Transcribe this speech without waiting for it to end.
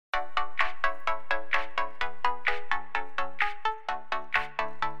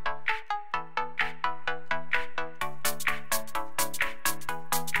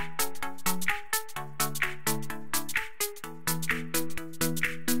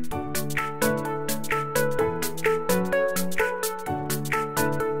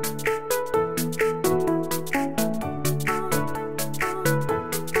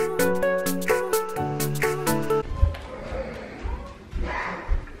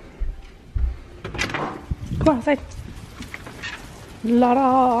Come on, outside. La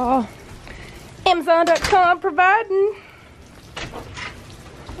da. Amazon.com providing.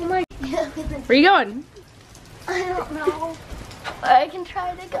 Oh my God. Where are you going? I don't know. I can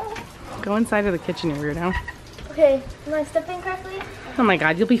try to go. Go inside of the kitchen, you weirdo. Okay, am I stepping correctly? Oh my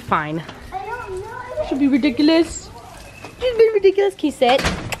God, you'll be fine. I don't know. Should be ridiculous. Should be ridiculous. Can you sit?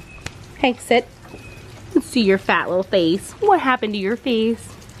 Hey, sit. Let's see your fat little face. What happened to your face?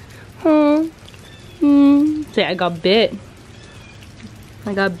 Huh? See, I got bit.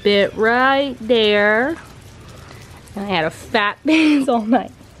 I got bit right there. And I had a fat face all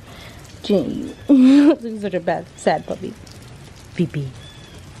night. Gee, looks such a bad, sad puppy. Pee-pee.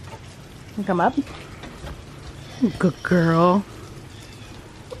 Come up. Good girl.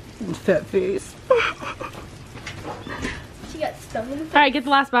 Fat face. She got stung in the face. Alright, get the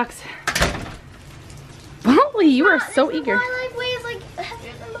last box. Molly, you are so eager. My leg weighs like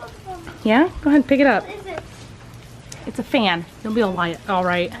heavier than both of them. Yeah? Go ahead and pick it up. What is it? It's a fan. You'll be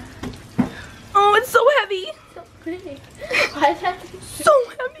alright. Oh, it's so heavy. So big. Why is that So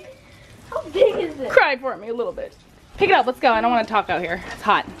heavy. How big is it? Cry for me a little bit. Pick it up. Let's go. I don't want to talk out here. It's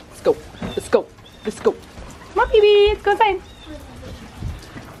hot. Let's go. Let's go. Let's go. Come on, baby. Let's go inside.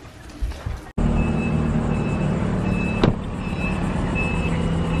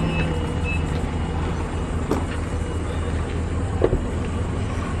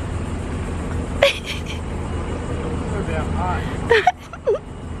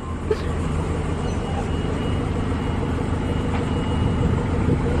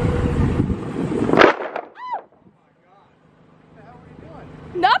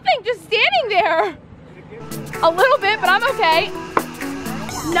 Nothing, just standing there. A little bit, but I'm okay.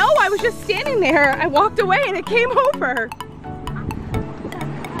 No, I was just standing there. I walked away and it came over.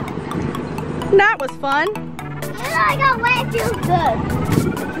 That was fun. I got way too good.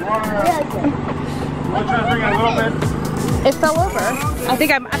 You want to try to bring it a little bit? It fell over. I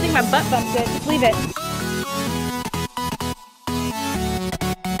think my butt bumped it. Just leave it.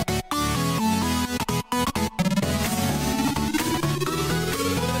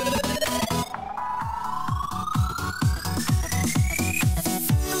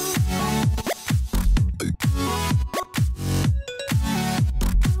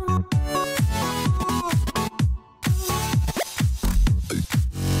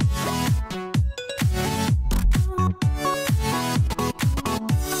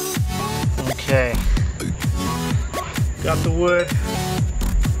 Okay. Got the wood. Can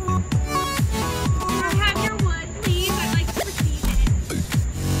I have your wood, please? I'd like to receive it.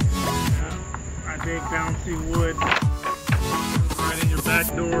 Yeah, my big bouncy wood. Right in your back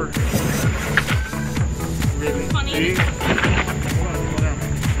door. Really? Funny. See? Hold on.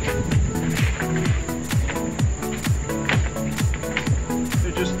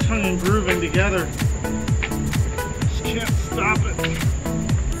 They're just tongue and grooving together. Just can't stop it.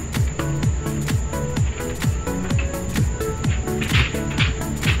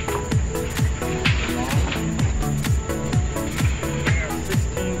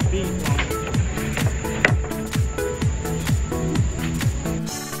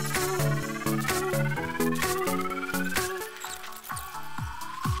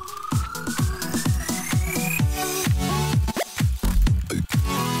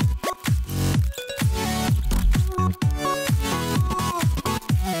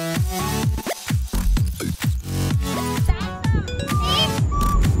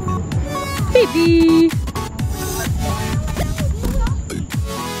 Baby.